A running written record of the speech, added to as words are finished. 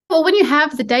Well, when you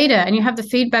have the data and you have the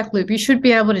feedback loop, you should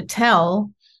be able to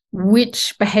tell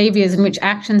which behaviors and which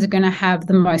actions are going to have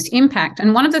the most impact.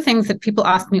 And one of the things that people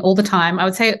ask me all the time, I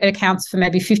would say it accounts for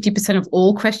maybe 50% of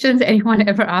all questions anyone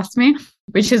ever asks me,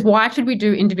 which is why should we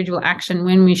do individual action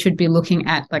when we should be looking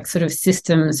at like sort of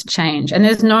systems change? And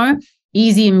there's no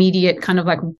easy, immediate kind of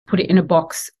like put it in a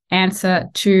box answer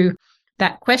to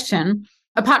that question,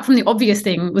 apart from the obvious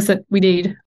thing was that we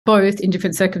need both in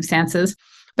different circumstances.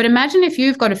 But imagine if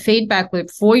you've got a feedback loop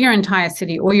for your entire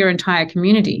city or your entire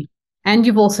community, and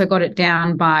you've also got it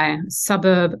down by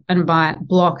suburb and by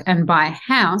block and by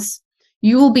house,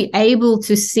 you will be able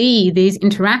to see these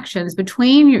interactions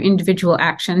between your individual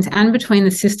actions and between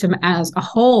the system as a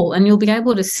whole. And you'll be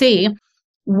able to see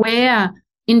where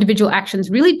individual actions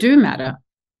really do matter.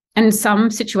 And in some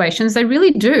situations, they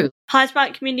really do. Hi,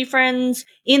 Smart Community friends.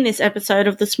 In this episode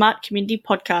of the Smart Community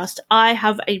Podcast, I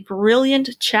have a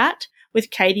brilliant chat with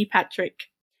Katie Patrick.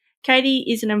 Katie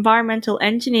is an environmental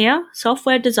engineer,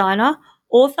 software designer,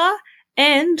 author,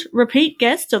 and repeat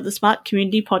guest of the Smart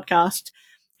Community Podcast,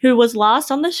 who was last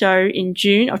on the show in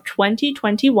June of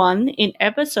 2021 in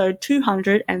episode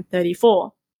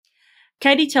 234.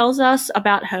 Katie tells us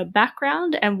about her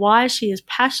background and why she is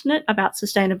passionate about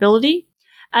sustainability,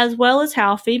 as well as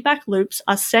how feedback loops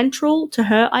are central to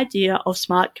her idea of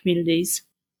smart communities.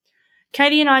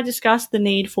 Katie and I discussed the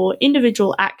need for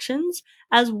individual actions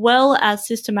as well as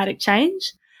systematic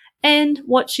change and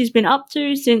what she's been up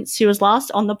to since she was last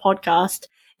on the podcast,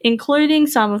 including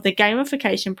some of the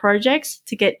gamification projects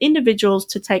to get individuals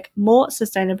to take more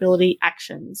sustainability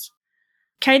actions.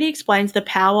 Katie explains the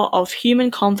power of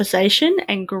human conversation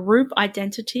and group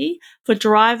identity for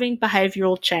driving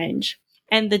behavioural change,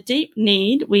 and the deep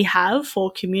need we have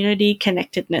for community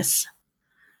connectedness.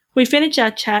 We finish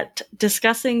our chat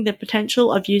discussing the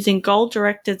potential of using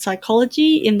goal-directed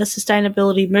psychology in the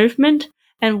sustainability movement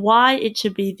and why it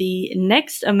should be the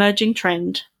next emerging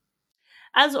trend.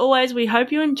 As always, we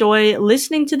hope you enjoy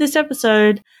listening to this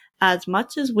episode as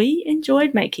much as we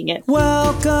enjoyed making it.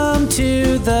 Welcome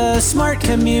to the smart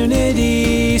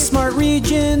community, smart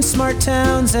regions, smart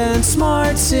towns, and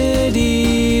smart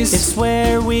cities. It's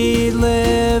where we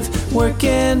live, work,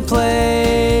 and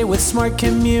play. With smart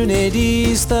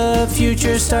communities, the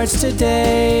future starts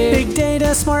today. Big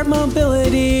data, smart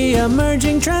mobility,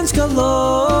 emerging trends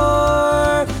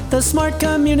galore. The Smart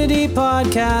Community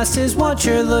Podcast is what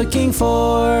you're looking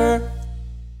for.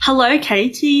 Hello,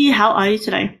 Katie. How are you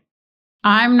today?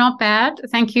 I'm not bad.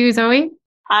 Thank you, Zoe.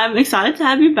 I'm excited to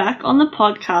have you back on the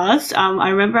podcast. I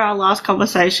remember our last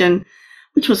conversation,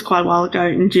 which was quite a while ago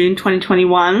in June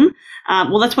 2021.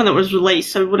 Well, that's when it was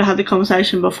released, so we would have had the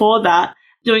conversation before that,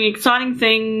 doing exciting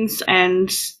things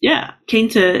and, yeah, keen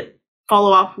to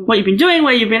follow up what you've been doing,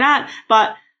 where you've been at.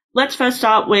 But let's first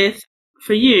start with,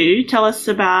 for you, tell us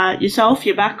about yourself,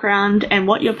 your background, and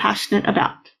what you're passionate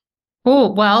about.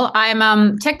 Oh, well,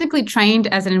 I'm technically trained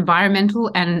as an environmental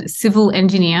and civil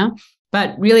engineer,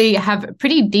 but really have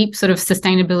pretty deep sort of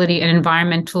sustainability and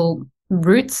environmental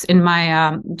roots in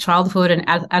my childhood and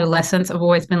adolescence. I've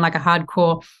always been like a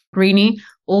hardcore greenie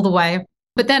all the way.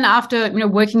 But then after,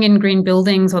 working in green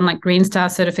buildings on like Green Star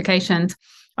certifications,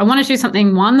 I wanted to do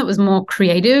something, one, that was more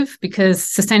creative, because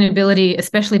sustainability,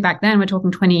 especially back then, we're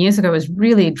talking 20 years ago, was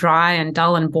really dry and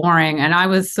dull and boring. And I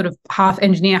was sort of half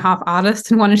engineer, half artist,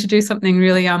 and wanted to do something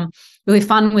really, really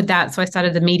fun with that. So I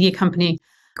started a media company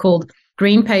called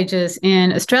Green Pages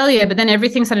in Australia. But then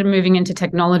everything started moving into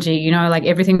technology, like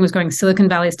everything was going Silicon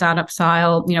Valley startup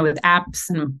style, with apps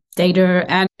and data.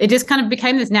 And it just kind of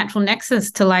became this natural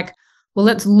nexus to like, well,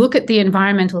 let's look at the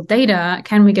environmental data.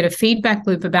 Can we get a feedback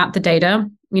loop about the data?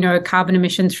 Carbon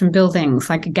emissions from buildings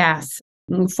like gas,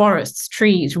 forests,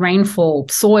 trees, rainfall,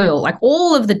 soil, like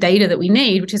all of the data that we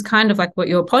need, which is kind of like what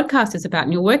your podcast is about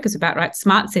and your work is about, right?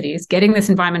 Smart cities, getting this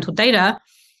environmental data.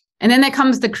 And then there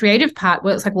comes the creative part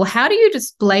where it's like, well, how do you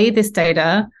display this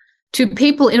data to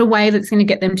people in a way that's going to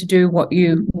get them to do what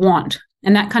you want?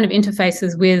 And that kind of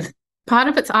interfaces with part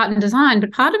of it's art and design,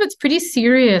 but part of it's pretty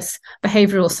serious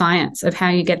behavioral science of how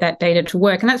you get that data to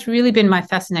work. And that's really been my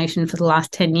fascination for the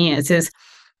last 10 years, is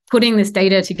putting this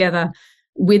data together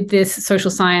with this social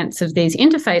science of these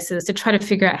interfaces to try to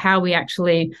figure out how we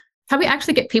actually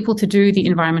get people to do the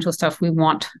environmental stuff we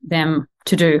want them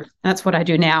to do. And that's what I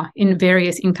do now in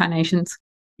various incarnations.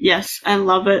 Yes, I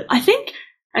love it. I think,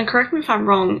 and correct me if I'm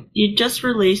wrong, you just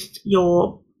released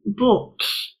your book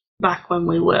back when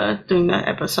we were doing that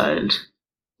episode.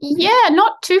 Yeah,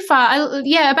 not too far.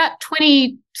 About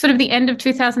sort of the end of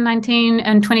 2019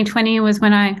 and 2020 was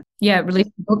when I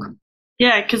released the book.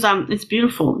 Yeah, because it's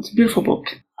beautiful. It's a beautiful book.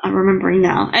 I'm remembering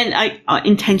now, and I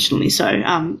intentionally so.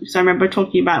 So I remember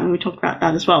talking about when we talked about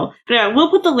that as well. But anyway, we'll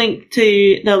put the link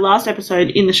to the last episode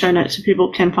in the show notes so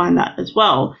people can find that as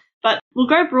well. But we'll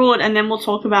go broad and then we'll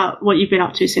talk about what you've been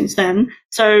up to since then.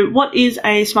 So what is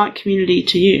a smart community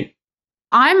to you?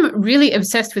 I'm really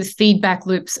obsessed with feedback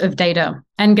loops of data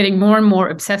and getting more and more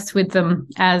obsessed with them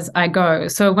as I go.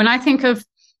 So when I think of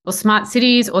smart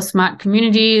cities or smart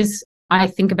communities, I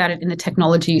think about it in the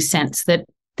technology sense that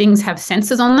things have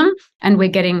sensors on them and we're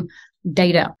getting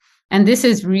data. And this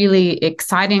is really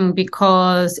exciting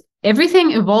because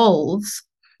everything evolves.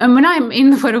 And when I'm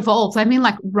in the word evolves, I mean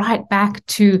like right back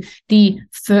to the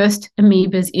first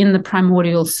amoebas in the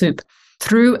primordial soup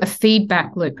through a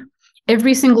feedback loop.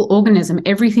 Every single organism,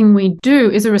 everything we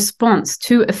do is a response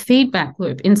to a feedback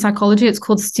loop. In psychology, it's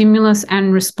called stimulus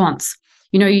and response.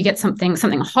 You know, you get something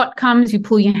hot comes, you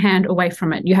pull your hand away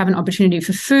from it. You have an opportunity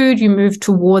for food, you move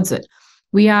towards it.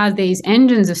 We are these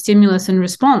engines of stimulus and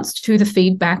response to the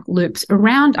feedback loops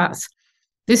around us.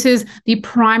 This is the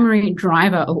primary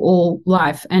driver of all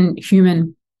life and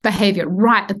human behavior,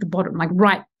 right at the bottom, like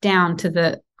right down to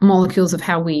the molecules of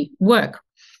how we work.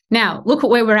 Now, look at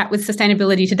where we're at with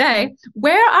sustainability today.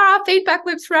 Where are our feedback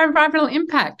loops for our environmental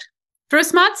impact? For a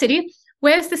smart city,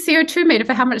 where's the CO2 meter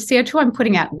for how much CO2 I'm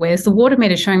putting out? Where's the water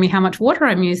meter showing me how much water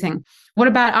I'm using? What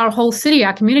about our whole city,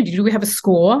 our community? Do we have a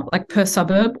score, like per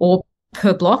suburb or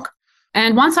per block?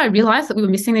 And once I realized that we were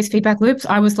missing these feedback loops,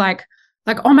 I was like,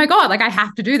 oh my God, like I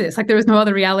have to do this. Like there is no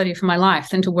other reality for my life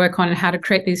than to work on how to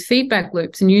create these feedback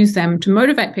loops and use them to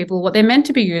motivate people what they're meant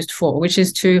to be used for, which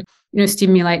is to,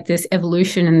 stimulate this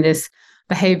evolution and this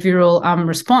behavioral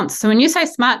response. So when you say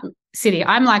smart city,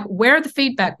 I'm like, where are the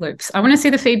feedback loops? I want to see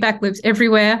the feedback loops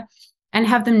everywhere and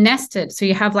have them nested. So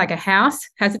you have like a house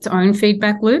has its own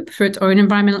feedback loop for its own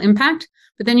environmental impact,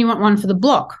 but then you want one for the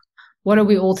block. What are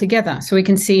we all together? So we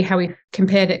can see how we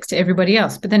compare next to everybody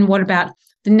else. But then what about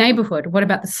the neighborhood? What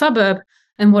about the suburb?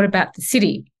 And what about the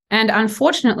city? And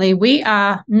unfortunately, we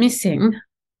are missing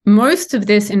most of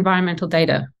this environmental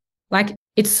data. Like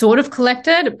it's sort of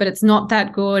collected, but it's not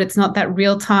that good. It's not that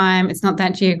real time. It's not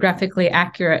that geographically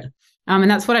accurate.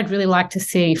 And that's what I'd really like to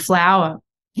see flower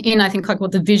in, I think, like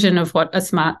what the vision of what a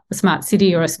smart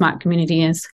city or a smart community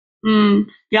is.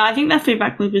 Yeah, I think that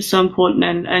feedback loop is so important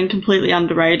and completely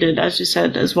underrated, as you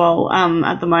said as well,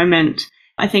 at the moment.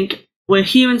 I think we're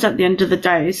humans at the end of the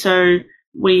day. So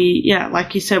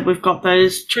like you said, we've got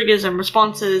those triggers and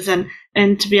responses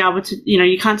and to be able to,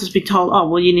 you can't just be told, oh,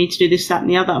 well, you need to do this, that, and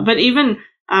the other. But even,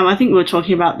 I think we were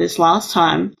talking about this last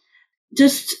time,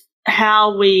 just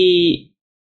how we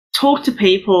talk to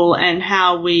people and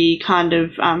how we kind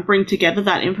of bring together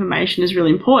that information is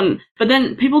really important. But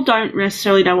then people don't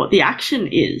necessarily know what the action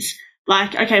is.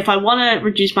 Like, okay, if I want to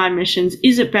reduce my emissions,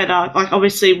 is it better? Like,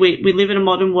 obviously, we live in a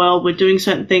modern world. We're doing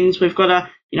certain things. We've got to,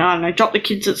 I don't know, drop the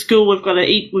kids at school. We've got to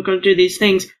eat. We've got to do these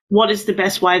things. What is the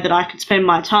best way that I could spend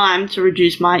my time to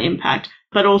reduce my impact?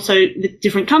 But also the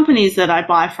different companies that I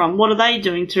buy from, what are they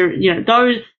doing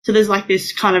to, so there's like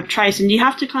this kind of trace, and you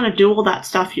have to kind of do all that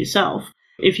stuff yourself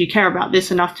if you care about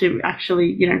this enough to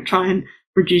actually, try and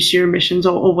reduce your emissions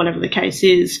or whatever the case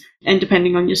is, and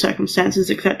depending on your circumstances,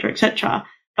 et cetera, et cetera.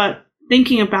 But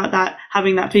thinking about that,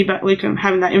 having that feedback loop and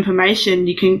having that information,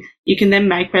 you can then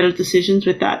make better decisions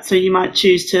with that. So you might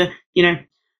choose to,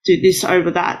 do this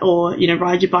over that, or,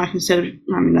 ride your bike instead of,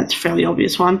 that's a fairly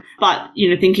obvious one, but,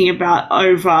 thinking about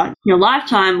over your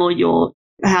lifetime or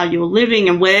how you're living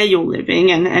and where you're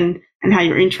living and how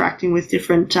you're interacting with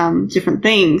different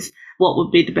things, what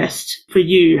would be the best for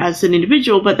you as an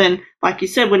individual. But then, like you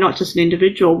said, we're not just an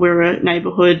individual, we're a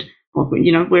neighborhood.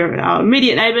 We're our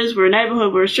immediate neighbours, we're a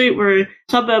neighbourhood, we're a street, we're a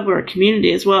suburb, we're a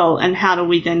community as well. And how do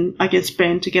we then,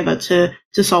 band together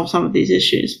to solve some of these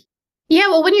issues? Yeah,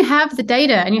 well, when you have the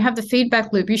data and you have the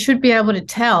feedback loop, you should be able to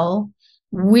tell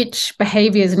which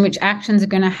behaviours and which actions are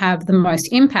going to have the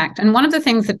most impact. And one of the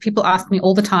things that people ask me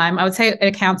all the time, I would say it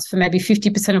accounts for maybe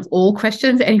 50% of all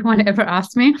questions anyone ever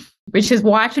asks me, which is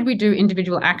why should we do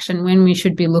individual action when we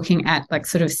should be looking at like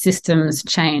sort of systems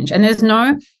change? And there's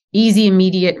no easy,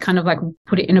 immediate kind of like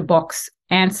put it in a box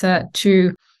answer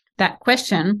to that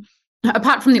question,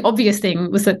 apart from the obvious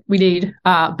thing was that we need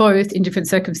both in different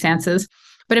circumstances.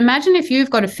 But imagine if you've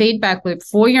got a feedback loop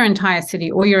for your entire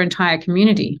city or your entire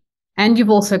community, and you've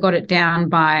also got it down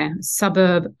by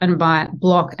suburb and by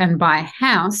block and by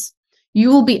house, you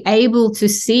will be able to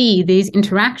see these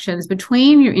interactions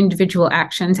between your individual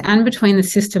actions and between the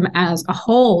system as a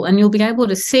whole. And you'll be able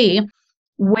to see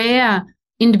where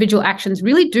individual actions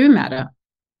really do matter.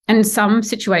 And in some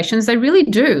situations, they really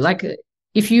do. Like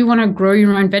if you want to grow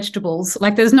your own vegetables,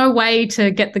 like there's no way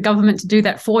to get the government to do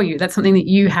that for you. That's something that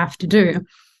you have to do.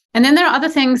 And then there are other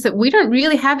things that we don't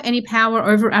really have any power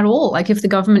over at all. Like if the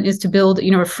government is to build,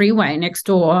 a freeway next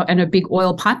door and a big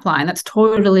oil pipeline, that's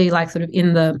totally like sort of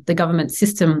in the government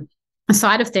system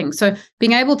side of things. So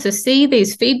being able to see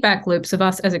these feedback loops of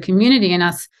us as a community and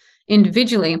us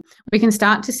individually, we can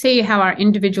start to see how our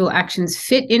individual actions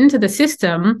fit into the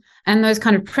system and those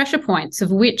kind of pressure points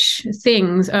of which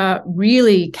things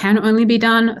really can only be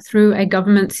done through a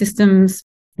government system's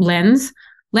lens.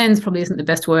 Lens probably isn't the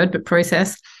best word, but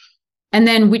process. And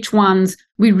then which ones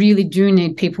we really do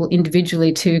need people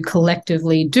individually to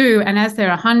collectively do. And as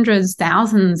there are hundreds,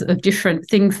 thousands of different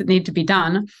things that need to be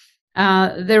done,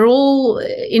 they're all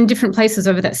in different places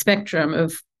over that spectrum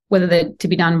of whether they're to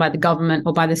be done by the government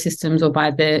or by the systems or by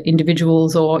the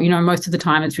individuals, or, most of the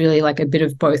time it's really like a bit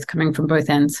of both coming from both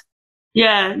ends.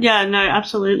 Yeah, no,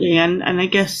 absolutely. And I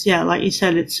guess, yeah, like you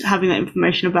said, it's having that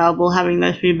information available, having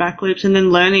those feedback loops, and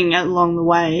then learning along the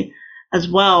way as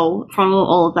well from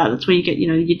all of that. That's where you get,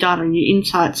 your data and your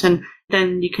insights, and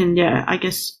then you can, I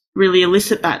guess, really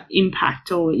elicit that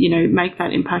impact or, make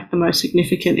that impact the most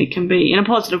significant it can be in a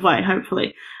positive way,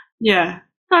 hopefully. Yeah.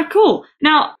 Oh, cool.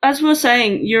 Now, as we were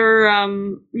saying, we were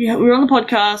on the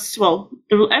podcast. Well,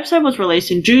 the episode was released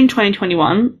in June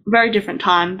 2021, very different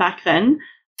time back then.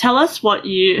 Tell us what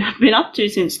you've been up to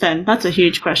since then. That's a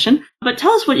huge question. But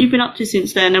tell us what you've been up to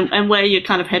since then and where you're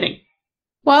kind of heading.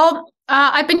 Well,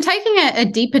 I've been taking a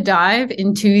deeper dive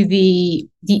into the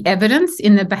evidence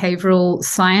in the behavioral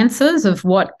sciences of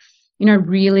what,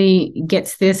 really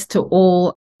gets this to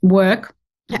all work,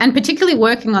 and particularly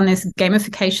working on this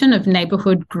gamification of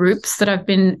neighborhood groups that I've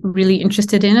been really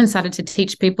interested in and started to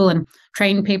teach people and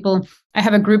train people. I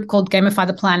have a group called Gamify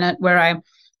the Planet where I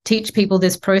teach people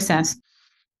this process.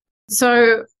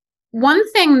 So one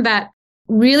thing that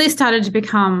really started to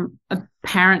become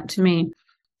apparent to me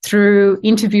through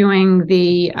interviewing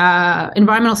the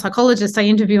environmental psychologists I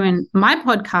interview in my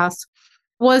podcast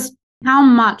was how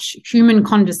much human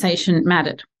conversation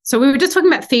mattered. So we were just talking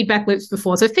about feedback loops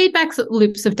before. So feedback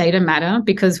loops of data matter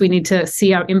because we need to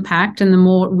see our impact, and the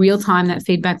more real-time that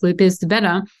feedback loop is, the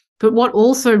better. But what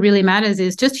also really matters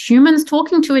is just humans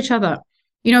talking to each other.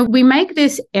 We make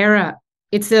this error.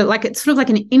 It's sort of like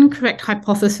an incorrect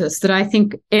hypothesis that I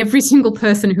think every single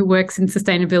person who works in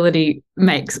sustainability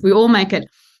makes. We all make it,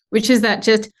 which is that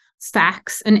just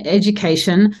facts and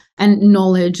education and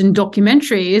knowledge and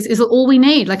documentaries is all we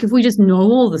need. Like if we just know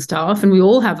all the stuff and we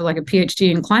all have like a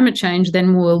PhD in climate change,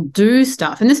 then we'll do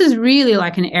stuff. And this is really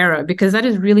like an error because that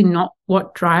is really not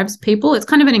what drives people. It's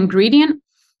kind of an ingredient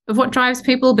of what drives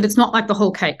people, but it's not like the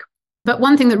whole cake. But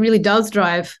one thing that really does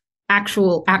drive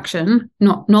actual action,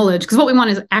 not knowledge, because what we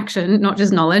want is action, not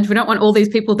just knowledge. We don't want all these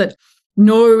people that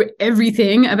know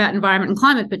everything about environment and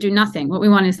climate but do nothing. What we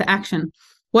want is the action.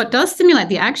 What does stimulate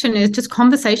the action is just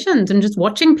conversations and just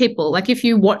watching people. Like if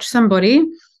you watch somebody,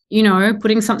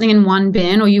 putting something in one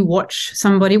bin, or you watch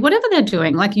somebody, whatever they're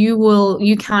doing, like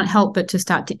you can't help but to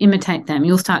start to imitate them.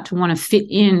 You'll start to want to fit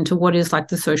into what is like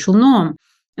the social norm.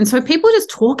 And so people just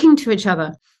talking to each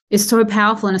other is so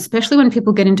powerful, and especially when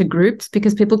people get into groups,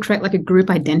 because people create like a group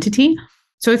identity.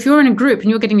 So if you're in a group and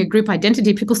you're getting a group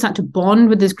identity, people start to bond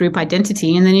with this group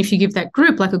identity. And then if you give that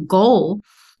group like a goal,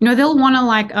 they'll want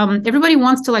to everybody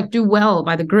wants to do well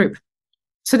by the group.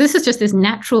 So this is just this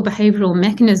natural behavioral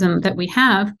mechanism that we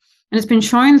have. And it's been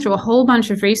shown through a whole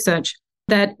bunch of research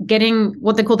that getting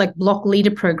what they call block leader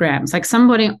programs, like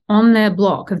somebody on their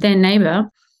block of their neighbor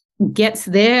gets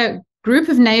their group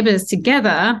of neighbors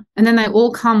together, and then they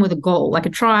all come with a goal, like a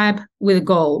tribe with a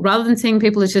goal, rather than seeing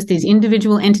people as just these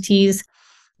individual entities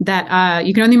that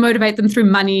you can only motivate them through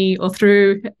money or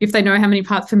through, if they know how many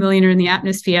parts per million are in the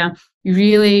atmosphere, you're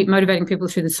really motivating people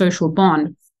through the social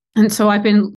bond. And so I've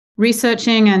been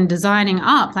researching and designing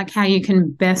up how you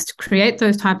can best create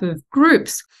those type of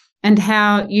groups and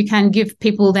how you can give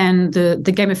people then the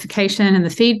gamification and the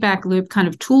feedback loop kind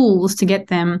of tools to get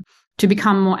them to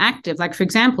become more active. Like, for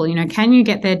example, can you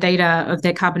get their data of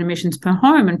their carbon emissions per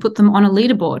home and put them on a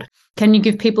leaderboard? Can you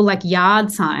give people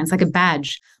yard signs, like a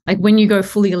badge? Like when you go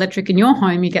fully electric in your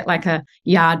home, you get a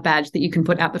yard badge that you can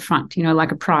put out the front,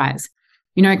 like a prize.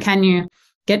 Can you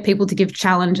get people to give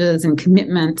challenges and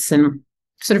commitments and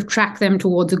sort of track them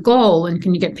towards a goal? And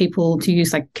can you get people to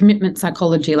use commitment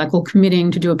psychology, all committing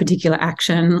to do a particular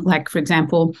action? Like, for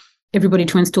example, everybody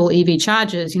to install EV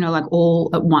chargers, all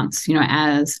at once,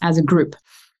 as a group.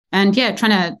 And trying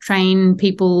to train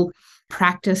people,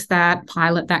 practice that,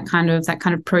 pilot that kind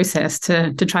of process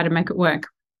to try to make it work.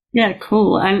 Yeah,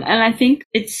 cool. And I think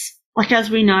it's as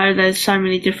we know, there's so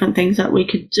many different things that we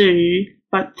could do,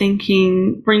 but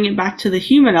bring it back to the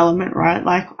human element,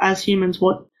 right? As humans,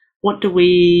 what do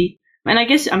we And I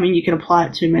guess, I mean, you can apply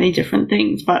it to many different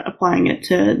things, but applying it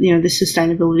to, the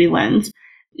sustainability lens,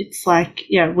 it's like,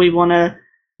 we want to,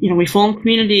 we form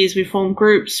communities, we form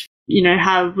groups,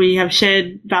 we have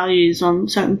shared values on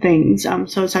certain things.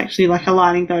 So it's actually like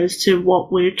aligning those to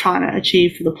what we're trying to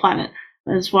achieve for the planet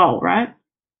as well, right?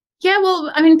 Yeah,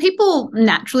 well, I mean, people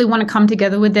naturally want to come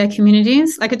together with their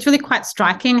communities. Like, it's really quite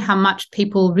striking how much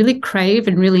people really crave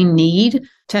and really need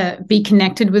to be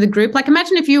connected with a group. Like,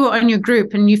 imagine if you were on your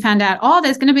group and you found out, oh,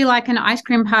 there's going to be like an ice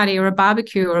cream party or a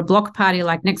barbecue or a block party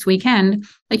like next weekend.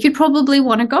 Like, you'd probably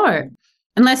want to go.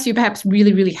 Unless you perhaps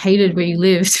really, really hated where you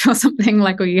lived or something,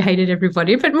 like, or you hated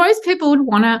everybody. But most people would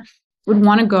want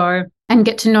to go and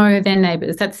get to know their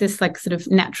neighbors. That's this like sort of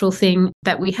natural thing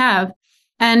that we have.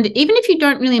 And even if you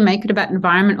don't really make it about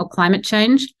environment or climate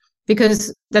change,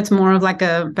 because that's more of like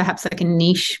perhaps like a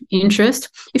niche interest,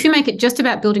 if you make it just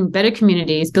about building better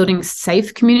communities, building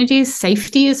safe communities,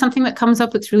 safety is something that comes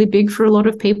up that's really big for a lot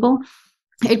of people.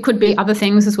 It could be other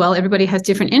things as well. Everybody has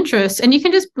different interests, and you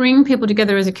can just bring people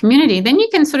together as a community. Then you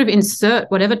can sort of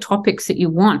insert whatever topics that you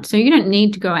want. So you don't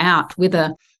need to go out with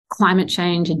a climate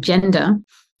change agenda.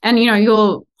 And,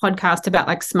 your podcast about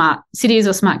like smart cities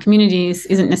or smart communities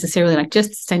isn't necessarily like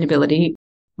just sustainability.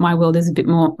 My world is a bit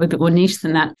more niche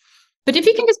than that. But if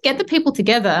you can just get the people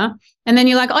together and then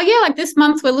you're like, oh yeah, like this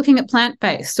month we're looking at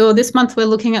plant-based, or this month we're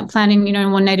looking at planting,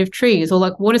 more native trees, or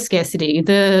like water scarcity,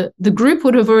 the group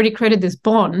would have already created this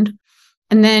bond,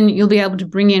 and then you'll be able to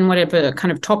bring in whatever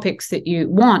kind of topics that you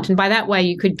want. And by that way,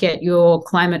 you could get your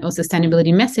climate or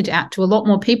sustainability message out to a lot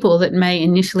more people that may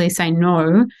initially say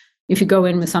no if you go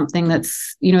in with something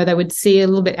that's, they would see a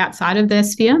little bit outside of their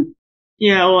sphere.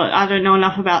 Yeah, or I don't know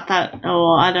enough about that,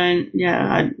 or I'm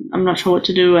not sure what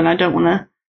to do, and I don't want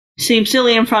to seem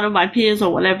silly in front of my peers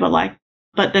or whatever. Like,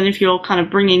 but then if you're kind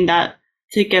of bringing that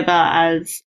together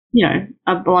as,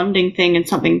 a bonding thing and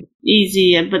something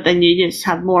easy, but then you just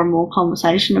have more and more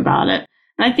conversation about it.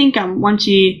 And I think once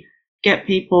you get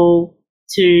people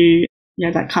to,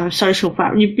 that kind of social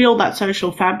fabric, you build that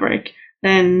social fabric,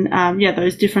 then,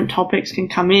 those different topics can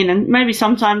come in. And maybe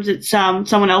sometimes it's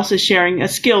someone else is sharing a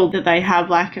skill that they have,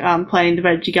 like planting the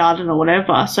veggie garden or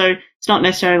whatever. So it's not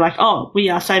necessarily like, oh, we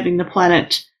are saving the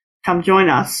planet, come join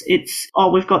us. It's,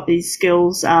 oh, we've got these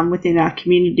skills within our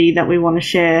community that we want to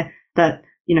share that,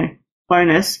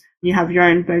 bonus, you have your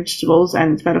own vegetables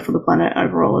and it's better for the planet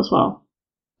overall as well.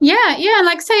 Yeah.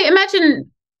 Like, say,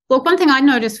 imagine, look, one thing I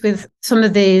noticed with some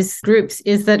of these groups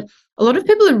is that a lot of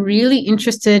people are really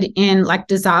interested in like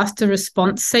disaster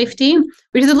response safety,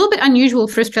 which is a little bit unusual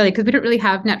for Australia because we don't really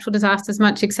have natural disasters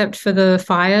much except for the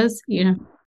fires, I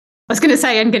was going to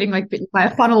say I'm getting like bitten by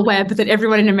a funnel web, but that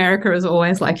everyone in America is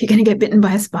always like, you're going to get bitten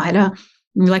by a spider.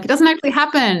 And you're like, it doesn't actually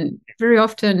happen very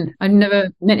often. I've never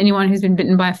met anyone who's been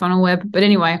bitten by a funnel web. But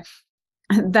anyway,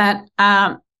 that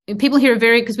people here are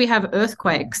because we have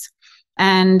earthquakes.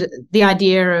 And the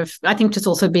idea of, I think just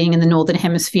also being in the Northern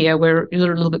Hemisphere, we're a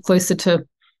little bit closer to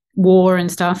war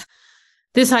and stuff,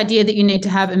 this idea that you need to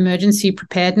have emergency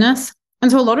preparedness.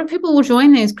 And so a lot of people will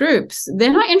join these groups.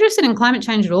 They're not interested in climate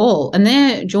change at all, and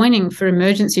they're joining for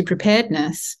emergency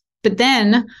preparedness. But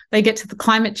then they get to the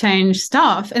climate change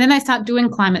stuff, and then they start doing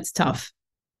climate stuff.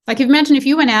 Like, imagine if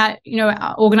you went out,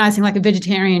 organizing like a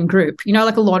vegetarian group,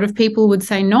 like a lot of people would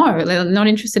say no, they're not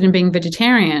interested in being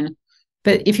vegetarian.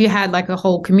 But if you had like a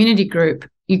whole community group,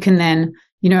 you can then,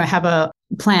 have a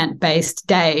plant-based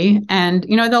day and,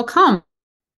 they'll come.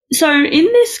 So in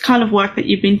this kind of work that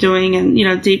you've been doing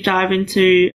and, deep dive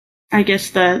into, I guess,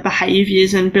 the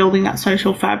behaviors and building that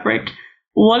social fabric,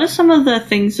 what are some of the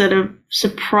things that have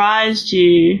surprised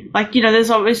you? Like,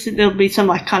 there'll be some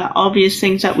like kind of obvious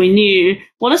things that we knew.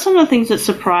 What are some of the things that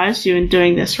surprised you in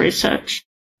doing this research?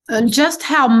 Just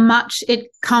how much it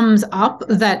comes up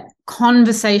that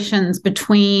conversations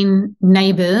between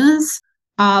neighbors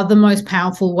are the most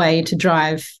powerful way to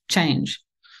drive change.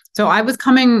 So I was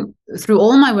coming through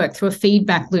all my work through a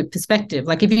feedback loop perspective.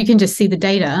 Like, if you can just see the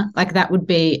data, like that would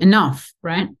be enough,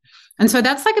 right? And so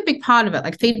that's like a big part of it.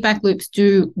 Like, feedback loops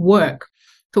do work.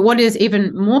 But what is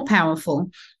even more powerful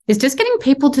is just getting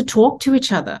people to talk to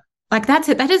each other. Like, that's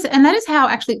it. That is how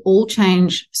actually all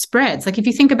change spreads. Like, if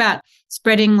you think about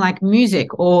spreading like music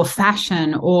or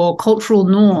fashion or cultural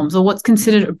norms or what's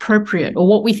considered appropriate or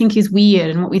what we think is weird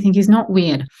and what we think is not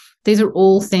weird, these are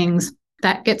all things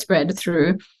that get spread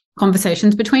through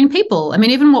conversations between people. I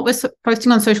mean, even what we're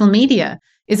posting on social media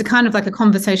is a kind of like a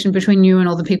conversation between you and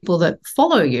all the people that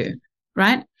follow you,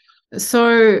 right?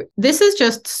 So this is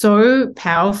just so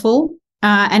powerful.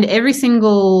 And every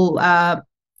single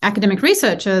academic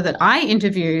researcher that I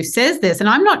interview says this, and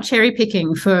I'm not cherry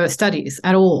picking for studies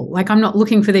at all. Like, I'm not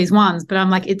looking for these ones, but I'm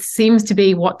like, it seems to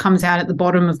be what comes out at the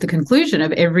bottom of the conclusion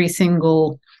of every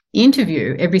single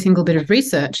interview, every single bit of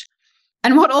research.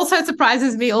 And what also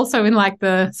surprises me also in like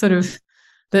the sort of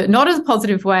the not as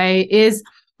positive way is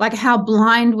like how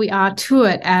blind we are to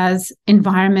it as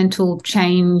environmental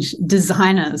change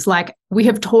designers. Like, we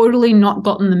have totally not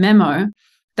gotten the memo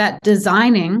that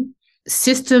designing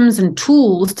systems and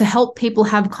tools to help people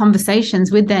have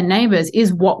conversations with their neighbors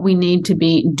is what we need to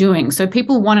be doing. So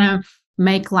people want to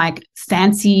make like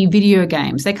fancy video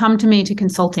games. They come to me to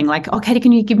consulting, like, okay,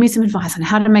 can you give me some advice on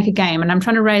how to make a game? And I'm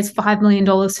trying to raise $5 million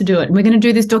to do it. And we're going to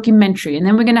do this documentary, and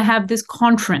then we're going to have this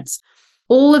conference.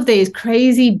 All of these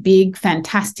crazy, big,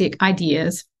 fantastic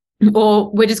ideas.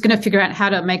 Or we're just going to figure out how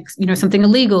to make, something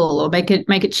illegal or make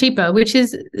it cheaper, which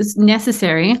is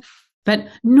necessary. But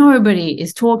nobody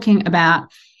is talking about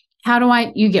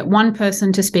how you get one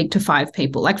person to speak to 5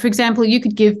 people. Like, for example, you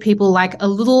could give people like a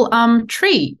little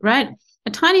tree, right? A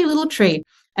tiny little tree.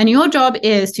 And your job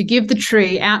is to give the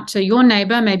tree out to your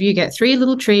neighbor. Maybe you get 3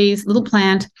 little trees, little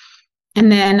plant.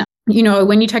 And then,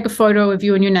 when you take a photo of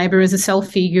you and your neighbor as a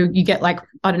selfie, you get like,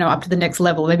 I don't know, up to the next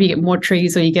level. Maybe you get more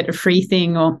trees, or you get a free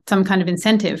thing or some kind of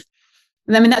incentive.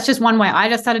 I mean, that's just one way. I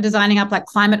just started designing up like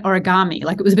climate origami.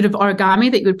 Like, it was a bit of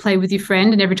origami that you would play with your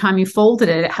friend, and every time you folded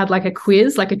it, it had like a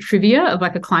quiz, like a trivia of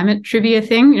like a climate trivia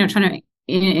thing, trying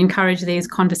to encourage these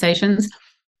conversations.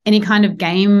 Any kind of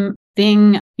game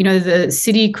thing, the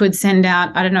city could send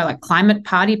out, I don't know, like climate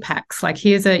party packs. Like,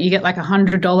 you get like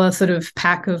 $100 sort of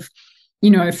pack of,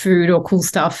 food or cool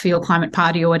stuff for your climate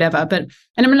party or whatever. But,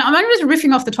 and I'm just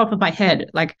riffing off the top of my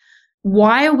head, like,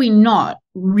 why are we not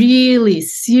really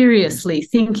seriously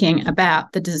thinking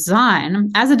about the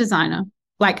design as a designer,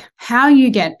 like how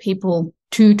you get people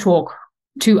to talk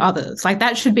to others? Like,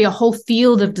 that should be a whole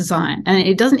field of design, and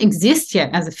it doesn't exist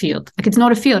yet as a field. Like, it's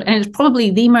not a field, and it's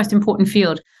probably the most important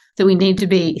field that we need to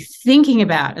be thinking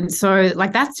about. And so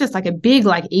like, that's just like a big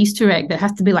like Easter egg that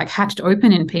has to be like hatched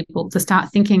open in people to start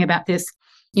thinking about this,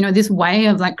 this way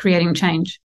of like creating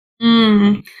change.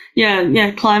 Climate,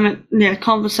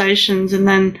 conversations, and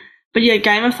then, but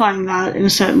gamifying that in a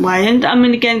certain way. And I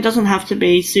mean, again, it doesn't have to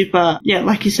be super,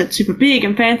 like you said, super big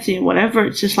and fancy or whatever.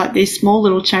 It's just like these small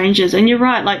little changes. And you're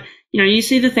right, like, you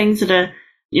see the things that are,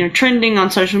 trending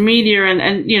on social media,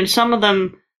 and some of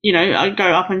them,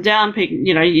 go up and down,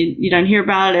 you don't hear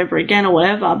about it ever again or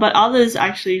whatever, but others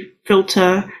actually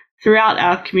filter throughout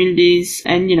our communities.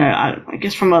 And, I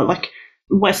guess from a like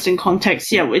Western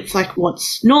context, it's like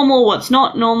what's normal, what's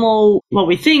not normal, what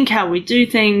we think, how we do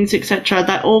things, etc.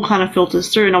 That all kind of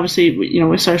filters through. And obviously,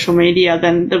 with social media,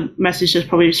 then the message just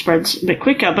probably spreads a bit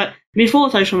quicker. But before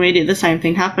social media, the same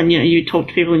thing happened. You talk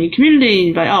to people in your community, and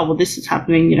you're like, oh, well, this is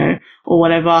happening, or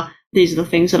whatever. These are the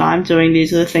things that I'm doing.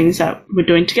 These are the things that we're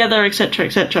doing together, etc.,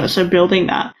 etc. So building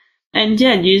that, and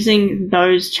using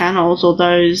those channels or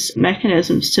those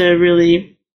mechanisms to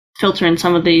really filter in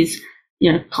some of these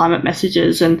climate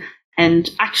messages and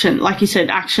action. Like you said,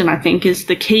 action, I think, is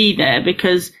the key there,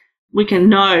 because we can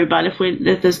know, but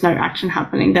if there's no action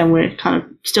happening, then we're kind of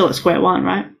still at square one,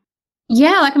 right?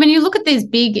 Yeah, like, I mean, you look at these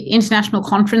big international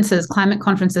conferences, climate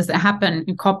conferences that happen,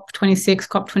 COP26,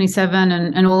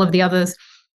 COP27, and all of the others.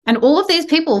 And all of these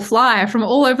people fly from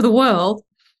all over the world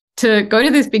to go to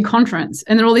this big conference,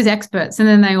 and there are all these experts, and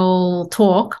then they all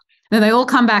talk. Then they all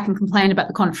come back and complain about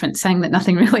the conference, saying that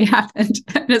nothing really happened.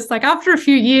 And it's like, after a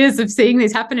few years of seeing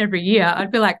this happen every year,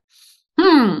 I'd be like,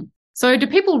 so do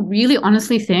people really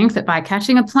honestly think that by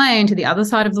catching a plane to the other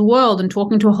side of the world and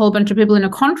talking to a whole bunch of people in a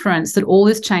conference, that all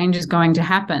this change is going to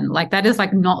happen? Like, that is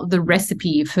like not the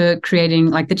recipe for creating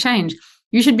like the change.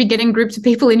 You should be getting groups of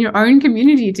people in your own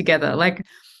community together, like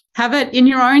have it in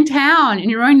your own town, in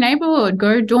your own neighborhood,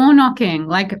 go door knocking,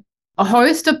 like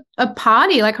host a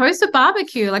party, like host a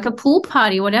barbecue, like a pool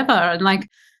party, whatever, and like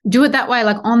do it that way,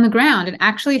 like on the ground, and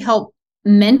actually help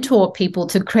mentor people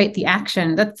to create the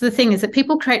action. That's the thing, is that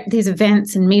people create these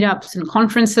events and meetups and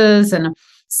conferences and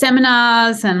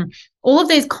seminars and all of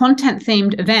these content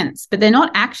themed events, but they're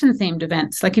not action themed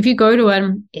events. Like, if you go to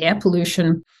an air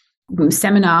pollution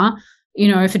seminar,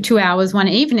 for 2 hours one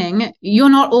evening, you're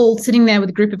not all sitting there with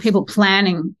a group of people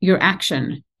planning your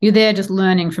action. You're there just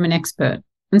learning from an expert.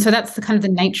 And so that's the kind of the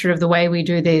nature of the way we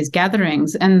do these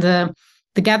gatherings. And the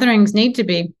gatherings need to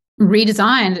be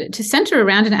redesigned to center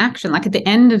around an action. Like, at the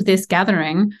end of this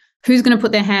gathering, who's going to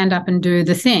put their hand up and do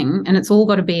the thing? And it's all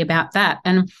got to be about that.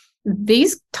 And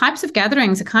these types of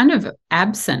gatherings are kind of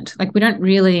absent. Like, we don't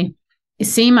really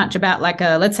see much about like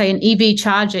let's say an EV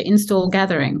charger install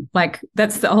gathering. Like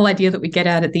that's the whole idea that we get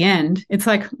out at the end. It's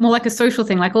like more like a social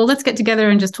thing, like, well, let's get together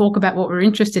and just talk about what we're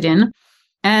interested in.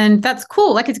 And that's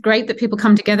cool. Like it's great that people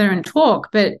come together and talk,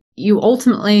 but you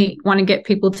ultimately want to get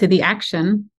people to the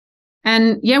action.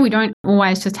 And yeah, we don't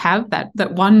always just have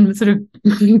that one sort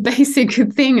of basic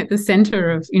thing at the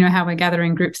center of, how we're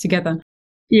gathering groups together.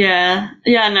 Yeah,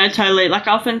 no, totally. Like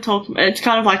I often talk, it's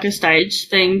kind of like a stage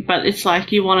thing, but it's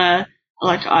like you want to,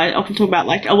 like I often talk about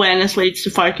like awareness leads to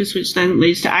focus, which then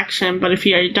leads to action. But if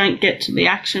you don't get to the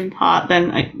action part,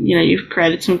 then, you've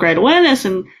created some great awareness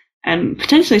and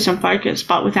potentially some focus,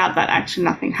 but without that action,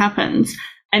 nothing happens.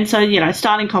 And so,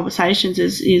 starting conversations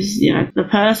is the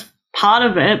first part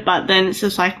of it, but then it's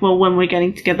just like, well, when we're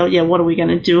getting together, what are we going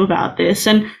to do about this?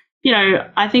 And,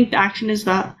 I think the action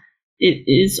it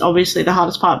is obviously the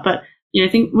hardest part, but, I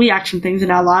think we action things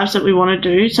in our lives that we want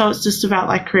to do. So it's just about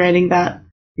like creating that,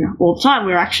 all the time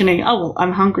we're actioning, oh, well,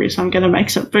 I'm hungry, so I'm going to make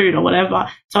some food or whatever.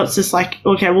 So it's just like,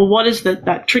 okay, well, what is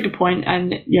that trigger point?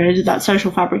 And, is it that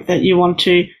social fabric that you want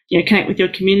to, connect with your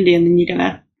community, and then you're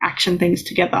going to action things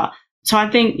together. So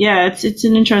I think, it's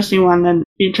an interesting one and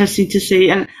be interesting to see.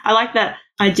 And I like that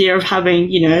idea of having,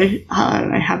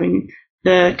 having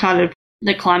the kind of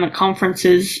the climate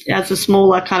conferences as a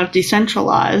smaller kind of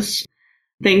decentralized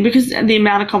thing, because the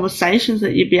amount of conversations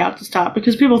that you'd be able to start,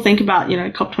 because people think about,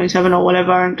 COP27 or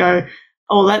whatever and go,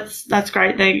 oh, that's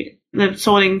great. They're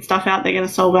sorting stuff out. They're going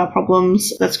to solve our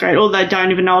problems. That's great. Or they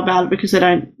don't even know about it because they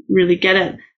don't really get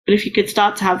it. But if you could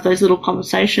start to have those little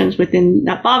conversations within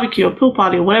that barbecue or pool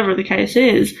party or whatever the case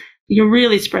is, you can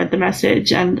really spread the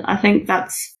message. And I think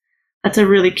that's a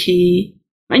really key.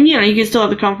 And, you can still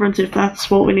have the conference if that's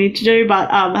what we need to do.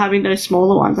 But having those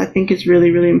smaller ones, I think, is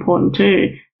really, really important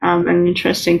too. An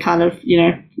interesting kind of,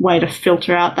 way to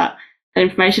filter out that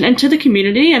information and to the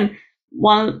community. And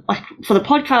one, like for the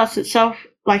podcast itself,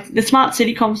 like the smart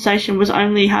city conversation was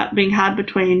only being had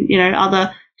between,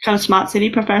 other kind of smart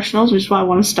city professionals, which is why I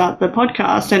want to start the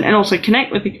podcast and also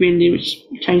connect with the community, which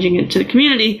changing it to the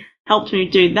community helped me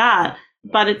do that.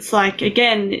 But it's like,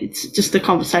 again, it's just the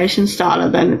conversation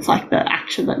starter. Then it's like the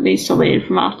action that needs to lead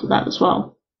from after that as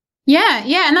well. Yeah.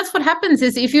 And that's what happens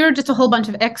is if you're just a whole bunch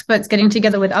of experts getting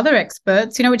together with other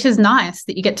experts, which is nice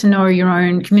that you get to know your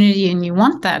own community and you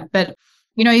want that. But,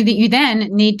 that you then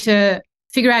need to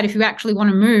figure out if you actually want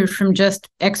to move from just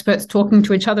experts talking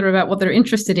to each other about what they're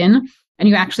interested in, and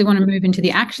you actually want to move into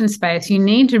the action space, you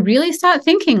need to really start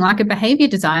thinking like a behavior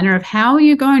designer of how are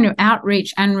you going to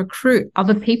outreach and recruit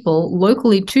other people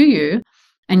locally to you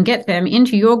and get them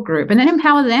into your group and then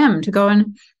empower them to go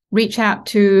and reach out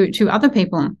to other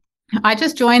people. I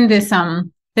just joined this,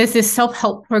 there's this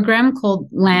self-help program called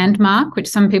Landmark, which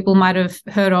some people might have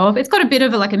heard of. It's got a bit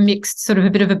of a mixed, sort of a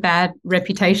bit of a bad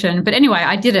reputation. But anyway,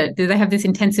 I did it. They have this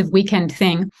intensive weekend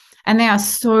thing and they are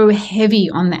so heavy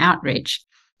on the outreach.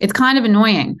 It's kind of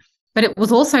annoying, but it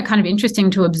was also kind of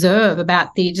interesting to observe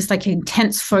about the just like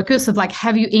intense focus of like,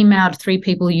 have you emailed 3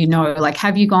 people like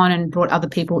have you gone and brought other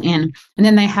people in? And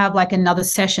then they have like another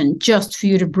session just for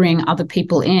you to bring other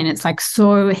people in. It's like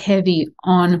so heavy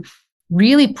on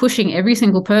really pushing every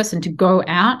single person to go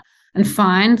out and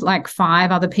find like 5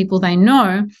 other people they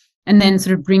know and then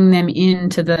sort of bring them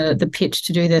into the pitch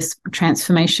to do this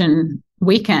transformation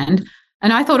weekend.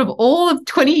 And I thought of all of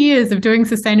 20 years of doing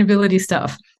sustainability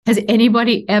stuff. Has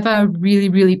anybody ever really,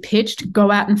 really pitched,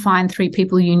 go out and find 3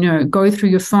 people go through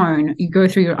your phone, you go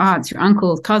through your aunts, your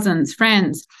uncles, cousins,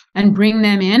 friends, and bring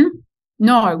them in?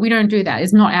 No, we don't do that.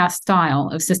 It's not our style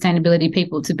of sustainability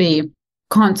people to be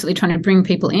constantly trying to bring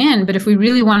people in. But if we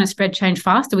really want to spread change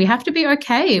faster, we have to be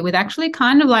okay with actually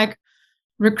kind of like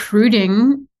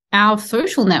recruiting our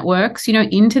social networks,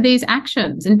 into these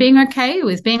actions and being okay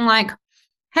with being like,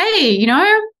 hey,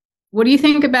 what do you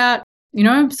think about,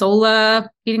 solar,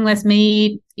 eating less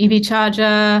meat, EV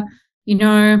charger,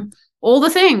 all the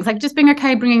things, like just being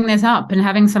okay bringing this up and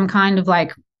having some kind of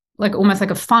like almost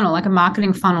like a funnel, like a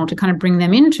marketing funnel to kind of bring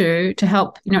them into to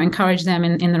help, encourage them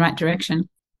in the right direction.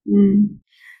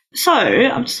 So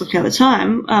I'm just looking at the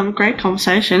time. Great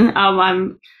conversation.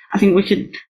 I think we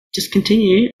could just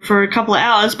continue for a couple of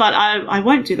hours, but I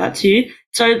won't do that to you.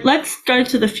 So let's go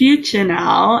to the future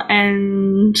now.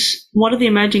 And what are the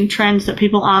emerging trends that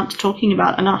people aren't talking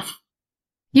about enough?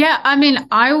 Yeah, I mean,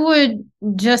 I would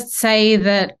just say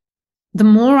that the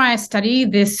more I study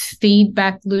this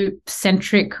feedback loop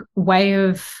centric way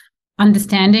of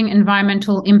understanding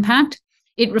environmental impact,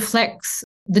 it reflects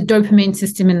the dopamine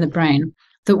system in the brain.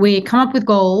 that we come up with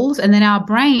goals, and then our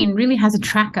brain really has a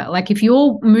tracker. Like if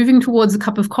you're moving towards a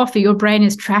cup of coffee, your brain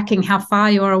is tracking how far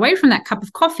you're away from that cup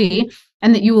of coffee,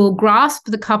 and that you will grasp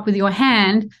the cup with your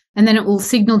hand, and then it will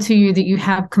signal to you that you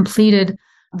have completed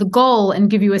the goal and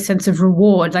give you a sense of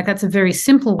reward. Like that's a very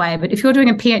simple way. But if you're doing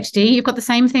a PhD, you've got the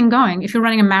same thing going. If you're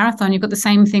running a marathon, you've got the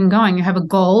same thing going. You have a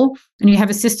goal and you have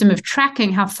a system of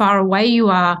tracking how far away you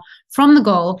are from the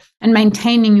goal and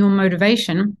maintaining your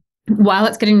motivation while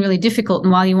it's getting really difficult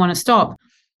and while you want to stop,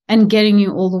 and getting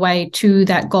you all the way to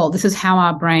that goal. This is how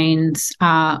our brains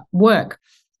work.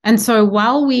 And so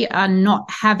while we are not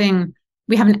having,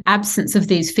 we have an absence of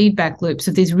these feedback loops,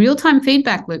 of these real-time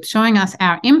feedback loops showing us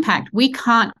our impact, we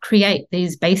can't create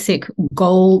these basic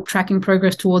goal tracking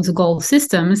progress towards a goal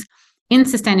systems in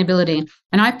sustainability.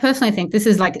 And I personally think this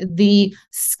is like the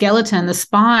skeleton, the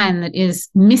spine that is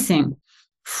missing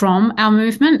from our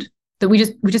movement, that we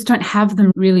just don't have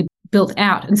them really built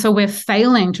out. And so we're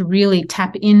failing to really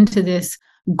tap into this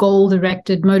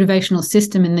goal-directed motivational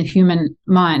system in the human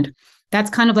mind. That's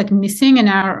kind of like missing in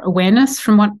our awareness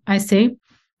from what I see.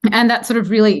 And that sort of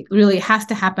really, really has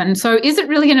to happen. So is it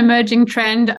really an emerging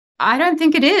trend? I don't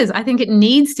think it is. I think it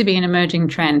needs to be an emerging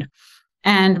trend.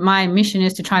 And my mission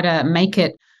is to try to make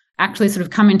it actually sort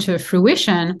of come into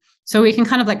fruition, so we can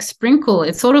kind of like sprinkle.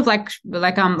 It's sort of like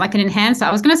an enhancer.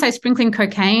 I was going to say sprinkling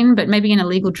cocaine, but maybe an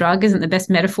illegal drug isn't the best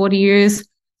metaphor to use.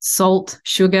 Salt,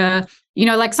 sugar,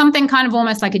 like something kind of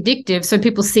almost like addictive. So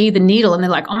people see the needle and they're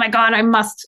like, oh my God, I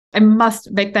must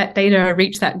make that data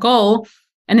reach that goal.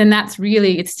 And then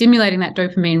it's stimulating that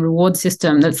dopamine reward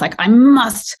system. That's like, I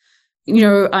must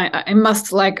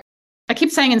like, I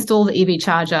keep saying install the EV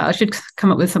charger. I should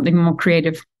come up with something more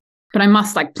creative. But I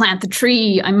must like plant the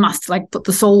tree. I must like put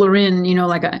the solar in,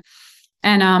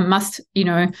 must,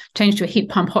 change to a heat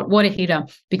pump, hot water heater,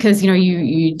 because,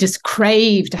 you just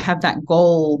crave to have that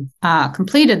goal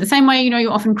completed. The same way,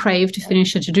 you often crave to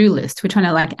finish a to-do list. We're trying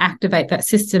to like activate that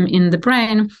system in the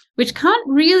brain, which can't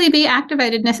really be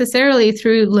activated necessarily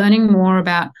through learning more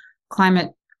about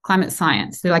climate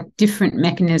science. They're like different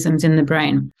mechanisms in the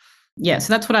brain. Yeah,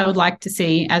 so that's what I would like to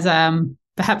see as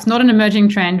perhaps not an emerging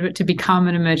trend, but to become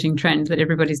an emerging trend that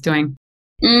everybody's doing.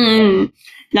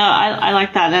 No, I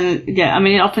like that. And yeah, I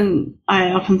mean,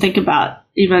 I often think about,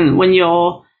 even when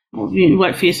you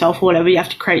work for yourself or whatever, you have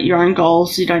to create your own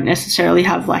goals. You don't necessarily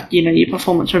have like, your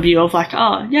performance review of like,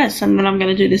 oh yes, and then I'm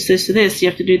going to do this, this, or this. You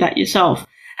have to do that yourself.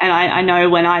 And I know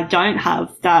when I don't have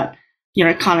that,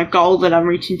 kind of goal that I'm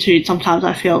reaching to, sometimes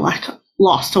I feel like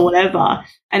lost or whatever.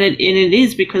 And it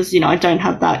is because, I don't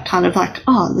have that kind of like,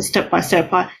 the step by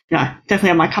step. I, definitely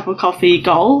have my cup of coffee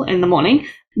goal in the morning,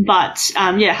 but,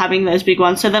 having those big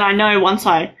ones. So then I know once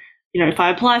I, if I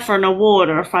apply for an award,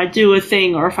 or if I do a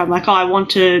thing, or if I'm like, I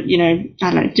want to,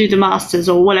 I don't know, do the masters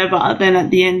or whatever, then at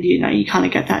the end, you kind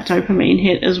of get that dopamine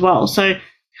hit as well. So it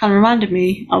kind of reminded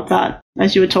me of that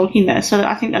as you were talking there. So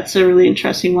I think that's a really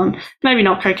interesting one. Maybe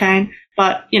not cocaine,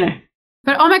 but,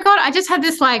 But oh my God, I just had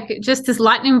this this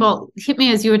lightning bolt hit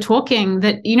me as you were talking,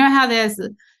 that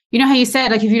how you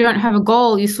said, like, if you don't have a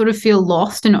goal, you sort of feel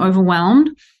lost and overwhelmed.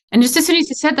 And just as soon as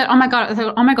you said that, oh my God, I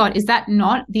thought, oh my God, is that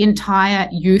not the entire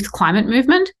youth climate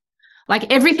movement?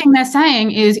 Like everything they're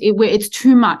saying is it's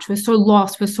too much. We're so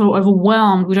lost. We're so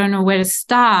overwhelmed. We don't know where to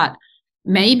start.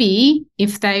 Maybe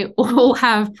if they all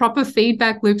have proper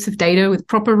feedback loops of data with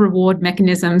proper reward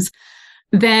mechanisms,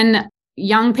 then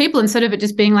young people, instead of it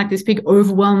just being like this big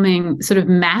overwhelming sort of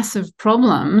mass of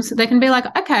problems, they can be like,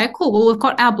 okay, cool, well, we've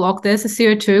got our block, there's the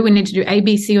CO2, we need to do A,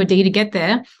 B, C, or D to get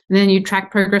there. And then you track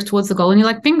progress towards the goal and you're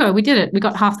like, bingo, we did it. We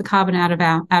got half the carbon out of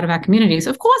our communities.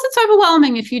 Of course it's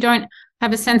overwhelming if you don't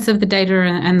have a sense of the data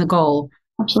and the goal.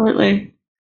 Absolutely.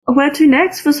 Where to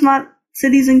next for smart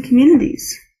cities and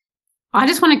communities? I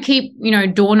just want to keep,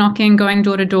 door knocking, going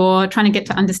door to door, trying to get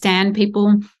to understand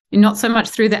people, not so much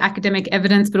through the academic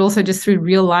evidence, but also just through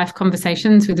real life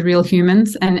conversations with real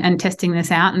humans and testing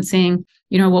this out and seeing,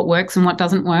 what works and what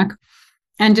doesn't work.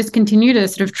 And just continue to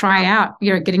sort of try out,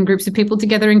 getting groups of people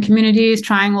together in communities,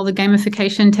 trying all the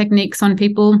gamification techniques on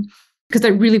people, because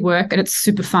they really work. And it's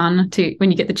super fun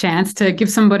when you get the chance to give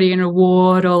somebody an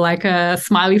award or like a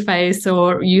smiley face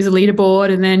or use a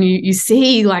leaderboard. And then you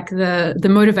see like the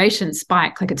motivation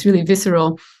spike, like it's really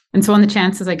visceral. And so on the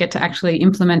chances I get to actually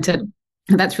implement it,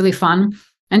 that's really fun.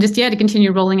 And just, to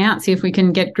continue rolling out, see if we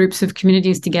can get groups of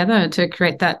communities together to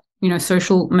create that,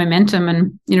 social momentum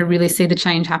and, really see the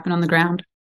change happen on the ground.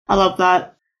 I love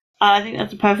that. I think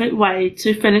that's a perfect way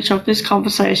to finish off this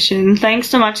conversation. Thanks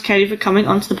so much, Katie, for coming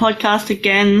onto the podcast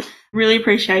again. Really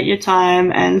appreciate your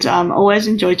time, and always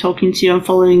enjoy talking to you and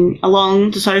following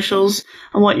along the socials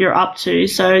and what you're up to.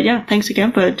 So, thanks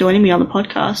again for joining me on the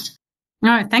podcast.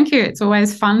 No, thank you. It's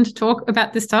always fun to talk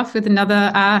about this stuff with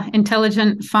another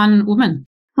intelligent, fun woman.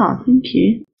 Oh, thank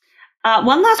you.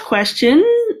 One last question.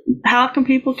 How can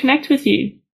people connect with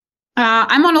you?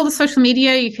 I'm on all the social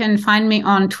media. You can find me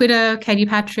on Twitter, Katie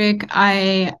Patrick.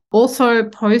 I also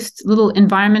post little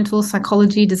environmental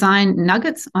psychology design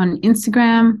nuggets on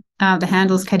Instagram. The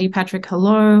handle's Katie Patrick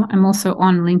Hello. I'm also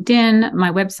on LinkedIn,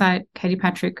 my website,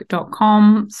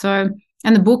 katiepatrick.com.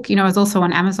 And the book, is also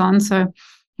on Amazon. So,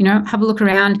 have a look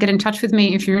around, get in touch with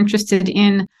me if you're interested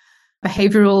in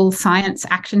behavioral science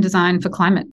action design for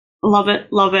climate. Love it.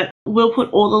 Love it. We'll put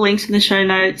all the links in the show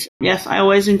notes. Yes, I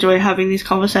always enjoy having these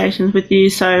conversations with you.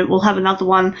 So we'll have another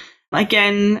one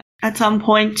again at some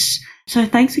point. So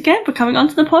thanks again for coming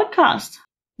onto the podcast.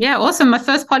 Yeah, awesome. My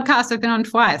first podcast I've been on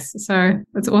twice. So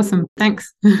that's awesome.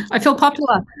 Thanks. I feel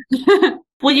popular.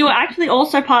 Well, you were actually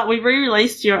also we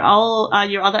re-released your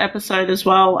other episode as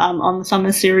well on the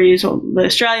summer series, or the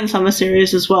Australian summer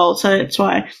series as well. So that's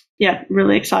why,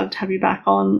 really excited to have you back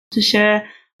on to share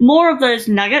more of those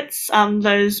nuggets,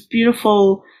 those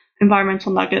beautiful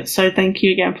environmental nuggets. So thank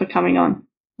you again for coming on.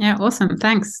 Yeah, awesome.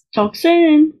 Thanks. Talk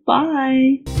soon.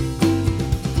 Bye.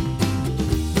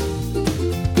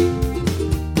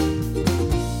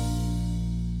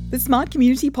 The Smart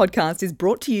Community podcast is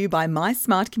brought to you by My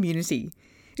Smart Community.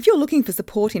 If you're looking for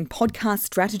support in podcast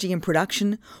strategy and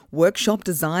production, workshop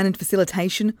design and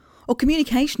facilitation, or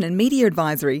communication and media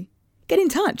advisory, get in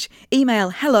touch.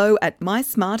 Email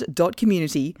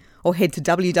hello@mysmart.community or head to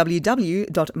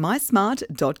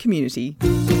www.mysmart.community.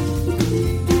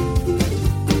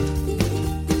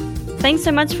 Thanks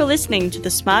so much for listening to the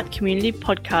Smart Community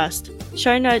Podcast.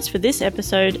 Show notes for this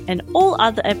episode and all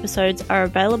other episodes are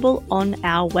available on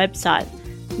our website,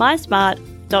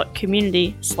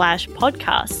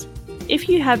 mysmart.community/podcasts. If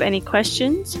you have any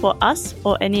questions for us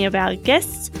or any of our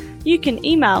guests, you can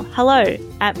email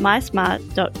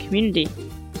hello@mysmart.community.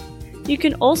 You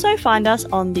can also find us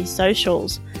on the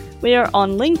socials. We are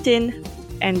on LinkedIn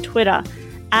and Twitter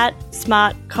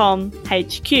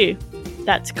 @SmartComHQ.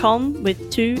 That's com with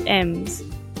 2 M's.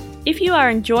 If you are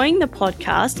enjoying the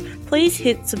podcast, please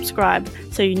hit subscribe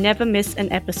so you never miss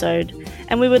an episode.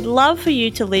 And we would love for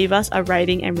you to leave us a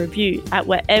rating and review at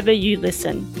wherever you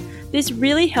listen. This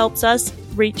really helps us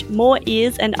reach more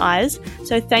ears and eyes,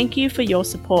 so thank you for your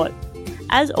support.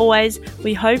 As always,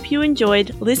 we hope you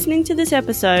enjoyed listening to this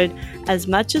episode as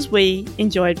much as we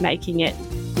enjoyed making it.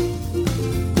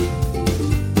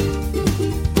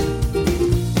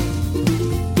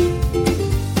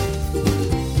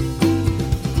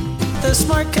 The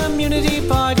Smart Community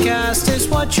Podcast is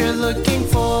what you're looking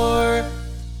for.